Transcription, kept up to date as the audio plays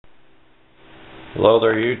Hello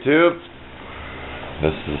there, YouTube.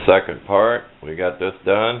 This is the second part. We got this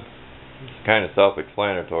done. It's kind of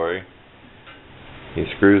self-explanatory. These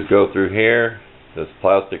screws go through here. This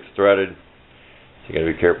plastic's threaded, so you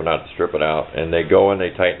gotta be careful not to strip it out. And they go and they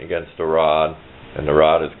tighten against the rod, and the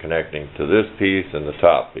rod is connecting to this piece and the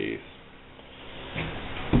top piece.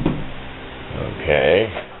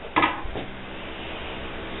 Okay.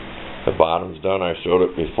 The bottom's done. I showed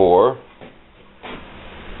it before.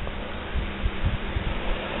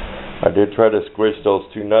 I did try to squish those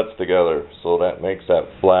two nuts together so that makes that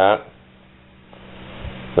flat.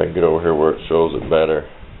 If I can get over here where it shows it better.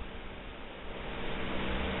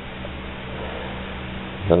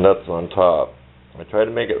 The nuts on top. I tried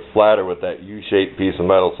to make it flatter with that U-shaped piece of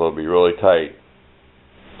metal so it'd be really tight.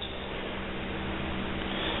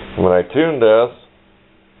 When I tuned this,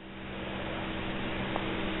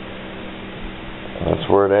 that's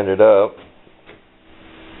where it ended up.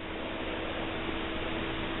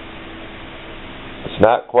 It's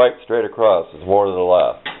not quite straight across, it's more to the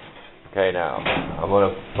left. Okay, now, I'm going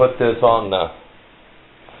to put this on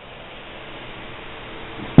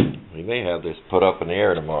we may have this put up in the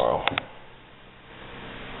air tomorrow.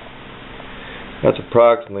 That's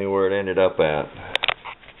approximately where it ended up at.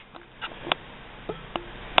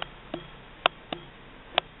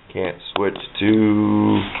 Can't switch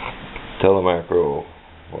to telemacro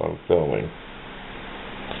while I'm filming.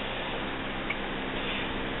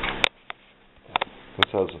 This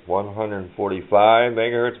has 145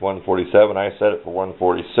 megahertz, 147. I set it for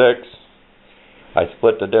 146. I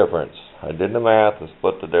split the difference. I did the math and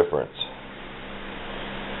split the difference.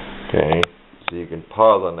 Okay, so you can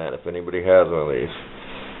pause on that if anybody has one of these.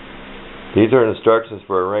 These are instructions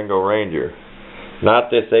for a Ringo Ranger, not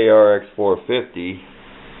this ARX 450.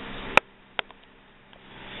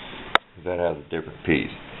 That has a different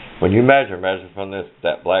piece. When you measure from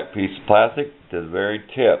that black piece of plastic to the very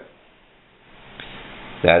tip.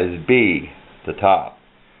 That is B, the top.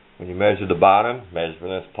 When you measure the bottom, measure from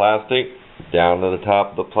this plastic down to the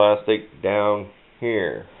top of the plastic, down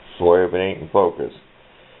here. Sorry if it ain't in focus.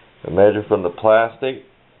 And measure from the plastic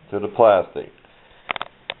to the plastic.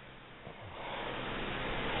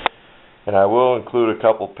 And I will include a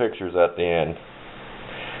couple pictures at the end,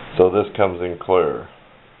 so this comes in clear.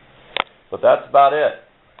 But that's about it.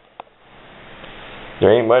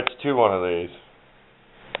 There ain't much to one of these.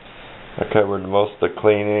 I covered most of the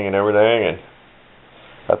cleaning and everything, and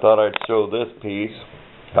I thought I'd show this piece,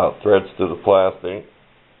 how it threads through the plastic,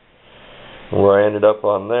 and where I ended up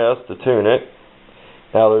on this to tune it.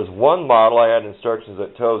 Now there's one model I had instructions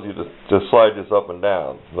that tells you to slide this up and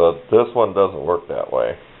down, but this one doesn't work that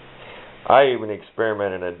way. I even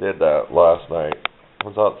experimented and did that last night. I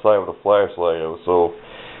was outside with a flashlight. I was so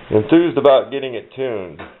enthused about getting it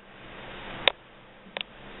tuned.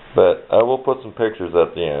 But I will put some pictures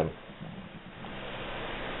at the end.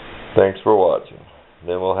 Thanks for watching.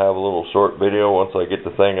 Then we'll have a little short video once I get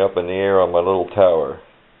the thing up in the air on my little tower.